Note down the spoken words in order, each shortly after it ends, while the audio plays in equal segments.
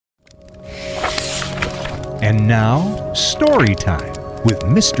And now, story time with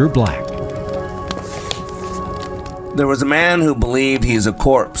Mr. Black. There was a man who believed he's a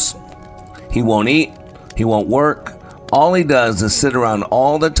corpse. He won't eat, he won't work. All he does is sit around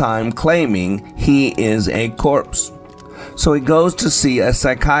all the time claiming he is a corpse. So he goes to see a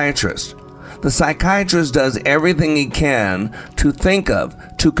psychiatrist. The psychiatrist does everything he can to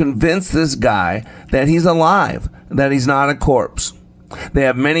convince this guy that he's alive, that he's not a corpse. They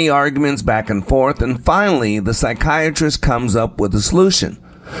have many arguments back and forth, and finally the psychiatrist comes up with a solution.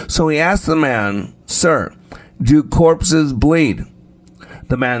 So he asks the man, "Sir, do corpses bleed?"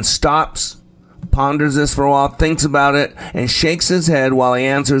 The man stops, ponders this for a while, thinks about it, and shakes his head while he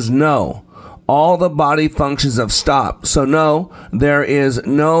answers no. All the body functions have stopped. So no, there is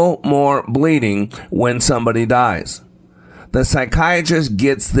no more bleeding when somebody dies. The psychiatrist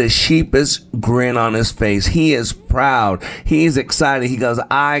gets the sheepish grin on his face. He is proud. He's excited. He goes,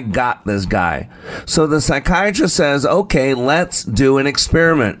 "I got this guy." So the psychiatrist says, "Okay, let's do an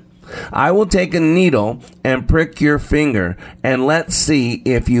experiment. I will take a needle and prick your finger, and let's see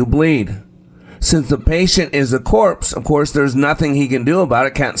if you bleed." Since the patient is a corpse, of course, there's nothing he can do about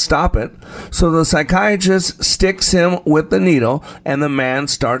it, can't stop it. So the psychiatrist sticks him with the needle, and the man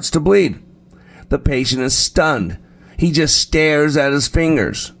starts to bleed. The patient is stunned. He just stares at his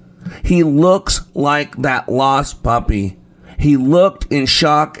fingers. He looks like that lost puppy. He looked in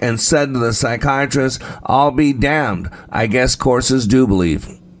shock and said to the psychiatrist, "I'll be damned. I guess corpses do believe."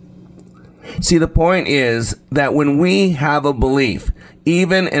 See, the point is that when we have a belief,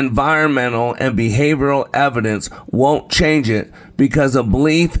 even environmental and behavioral evidence won't change it, because a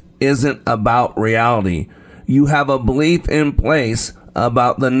belief isn't about reality. You have a belief in place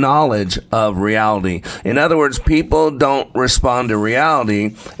about the knowledge of reality. In other words, people don't respond to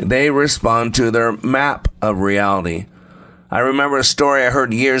reality, they respond to their map of reality. I remember a story I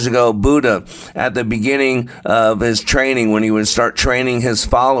heard years ago. Buddha, at the beginning of his training, when he would start training his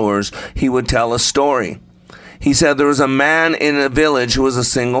followers, he would tell a story. He said there was a man in a village who was a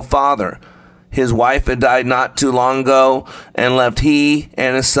single father. His wife had died not too long ago and left he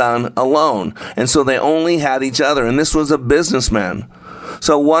and his son alone. And so they only had each other. And this was a businessman.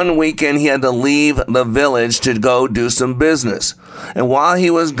 So one weekend he had to leave the village to go do some business. And while he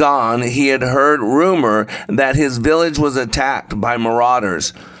was gone, he had heard rumor that his village was attacked by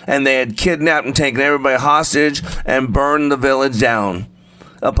marauders. And they had kidnapped and taken everybody hostage and burned the village down.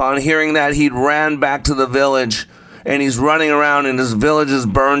 Upon hearing that, he ran back to the village. And he's running around, and his village is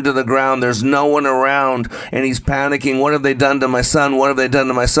burned to the ground. There's no one around, and he's panicking. What have they done to my son? What have they done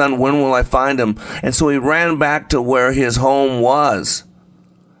to my son? When will I find him? And so he ran back to where his home was.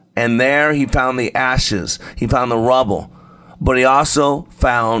 And there he found the ashes. He found the rubble. But he also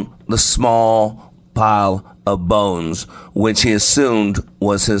found the small pile of bones, which he assumed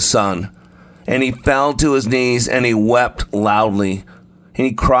was his son. And he fell to his knees, and he wept loudly. And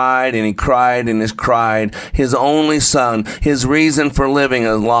he cried and he cried and he cried. His only son, his reason for living,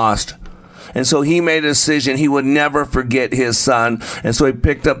 is lost. And so he made a decision he would never forget his son. And so he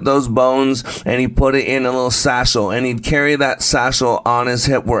picked up those bones and he put it in a little satchel. And he'd carry that satchel on his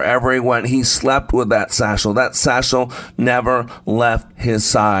hip wherever he went. He slept with that satchel. That satchel never left his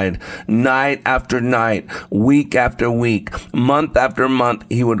side. Night after night, week after week, month after month,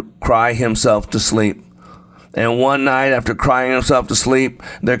 he would cry himself to sleep. And one night, after crying himself to sleep,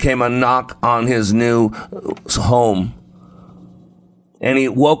 there came a knock on his new home. And he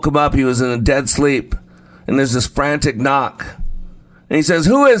woke him up. He was in a dead sleep. And there's this frantic knock. And he says,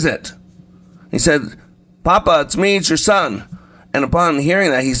 "Who is it?" He said, "Papa, it's me, it's your son." And upon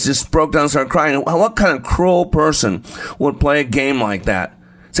hearing that, he just broke down and started crying. What kind of cruel person would play a game like that?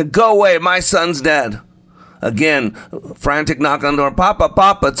 He said, "Go away, my son's dead." Again, frantic knock on the door.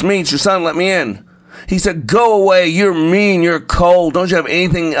 Papa, it's me, it's your son, let me in." He said, "Go away, you're mean, you're cold. Don't you have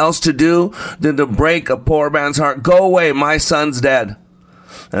anything else to do than to break a poor man's heart? Go away, my son's dead."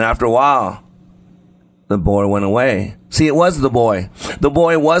 And after a while, the boy went away. See, it was the boy. The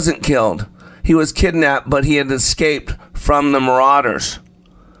boy wasn't killed. He was kidnapped, but he had escaped from the marauders.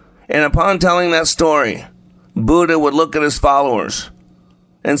 And upon telling that story, Buddha would look at his followers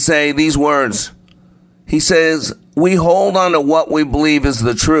and say these words. He says, "We hold on to what we believe is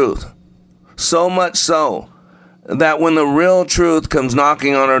the truth. So much so that when the real truth comes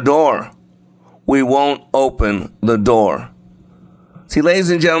knocking on our door, we won't open the door." See,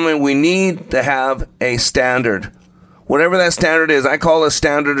 ladies and gentlemen, we need to have a standard. Whatever that standard is, I call it a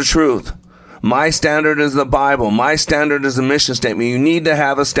standard of truth. My standard is the Bible. My standard is the mission statement. You need to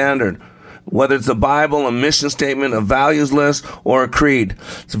have a standard. whether it's the Bible, a mission statement, a values list, or a creed.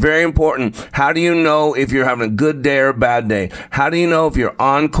 It's very important. How do you know if you're having a good day or a bad day? How do you know if you're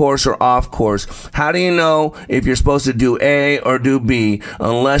on course or off course? How do you know if you're supposed to do A or do B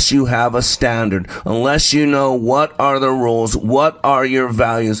unless you have a standard? Unless you know what are the rules, what are your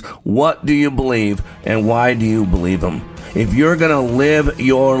values, what do you believe, and why do you believe them? If you're going to live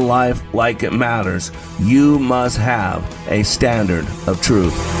your life like it matters, you must have a standard of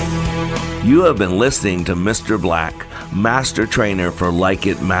truth. You have been listening to Mr. Black, Master Trainer for Like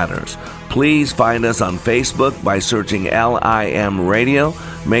It Matters. Please find us on Facebook by searching LIM Radio.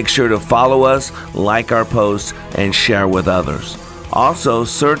 Make sure to follow us, like our posts, and share with others. Also,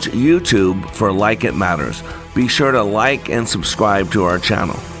 search YouTube for Like It Matters. Be sure to like and subscribe to our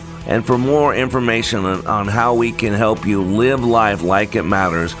channel. And for more information on how we can help you live life like it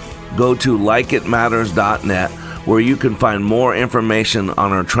matters, go to likeitmatters.net, where you can find more information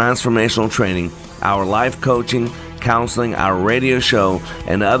on our transformational training, our life coaching, counseling, our radio show,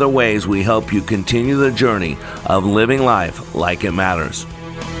 and other ways we help you continue the journey of living life like it matters.